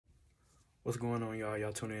What's going on, y'all?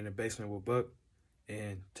 Y'all tuning in the basement with Buck,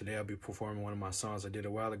 and today I'll be performing one of my songs I did a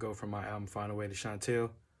while ago from my album Find a Way to Shantel.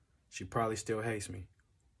 She Probably Still Hates Me,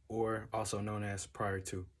 or also known as Prior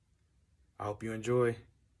To. I hope you enjoy,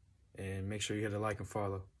 and make sure you hit the like and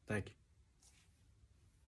follow. Thank you.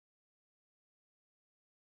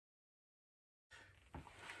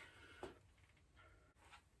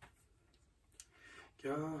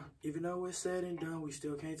 Yeah, even though it's said and done, we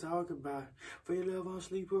still can't talk about it. For your love on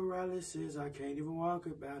sleep paralysis, I can't even walk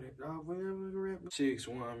about it.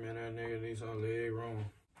 6'1", man, that nigga needs some leg room.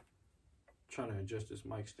 Trying to adjust this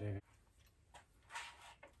mic stand.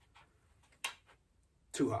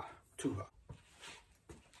 Too high, too high.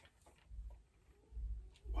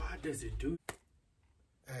 Why does it do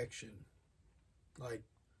action like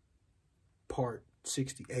part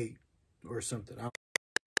 68 or something?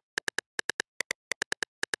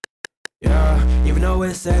 Yeah, even though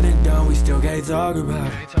it's said and done, we still can't talk about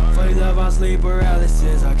it. For your love on sleep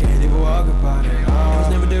paralysis, I can't even walk about it. It was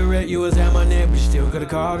never direct, you was at my neck, but you still could've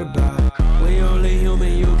called about it. We only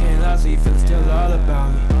human, you can't lie, so you feel still all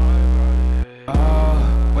about me.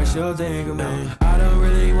 Oh, what you think of me? I don't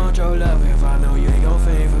really want your love if I know you ain't gon'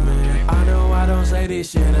 favor me. I know I don't say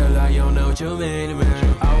this shit a lot, you don't know what you mean to me.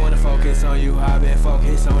 I wanna focus on you, I been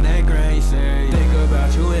focused on that grain say. Think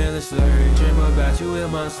about you in the slurry, dream about you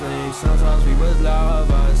in my sleep. Sometimes we was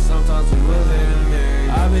lovers, sometimes we was enemies.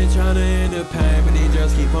 I've been trying to end the pain, but these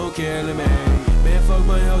drugs keep on killing me. Man, fuck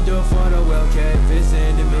my health, do it for the well, can't fit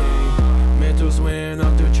into me. Mental swing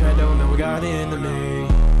up through track, don't know what got into me.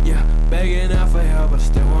 Yeah, begging out for help, but I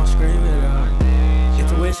still won't scream it out.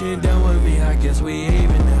 Intuition done with me, I guess we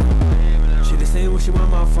even now. She just seen when she want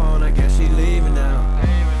my phone, I guess she leaving now.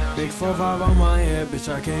 Big 4-5 on my head,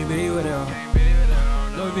 bitch, I can't be without.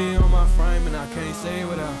 Louis V on my frame, and I can't say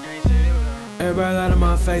without. Everybody out of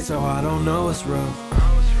my face, so I don't know what's real.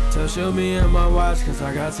 Tell show me in my watch, cause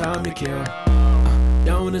I got time to kill.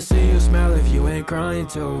 Don't wanna see you smile if you ain't crying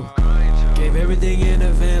too. Gave everything in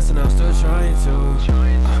advance and I'm still trying to.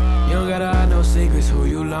 You don't gotta hide no secrets, who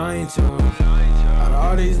you lying to? Out of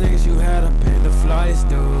all these niggas you had, I'm paying the flights,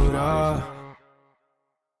 dude.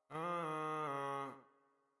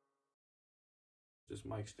 This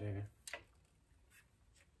mic stand.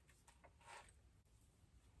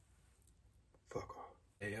 Fuck off.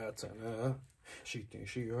 Hey, I turn her up. She think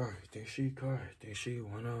she right, think she cry, think she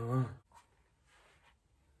wanna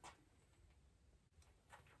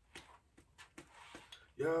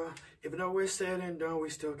Yeah, even though we're said and done, we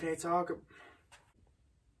still can't talk.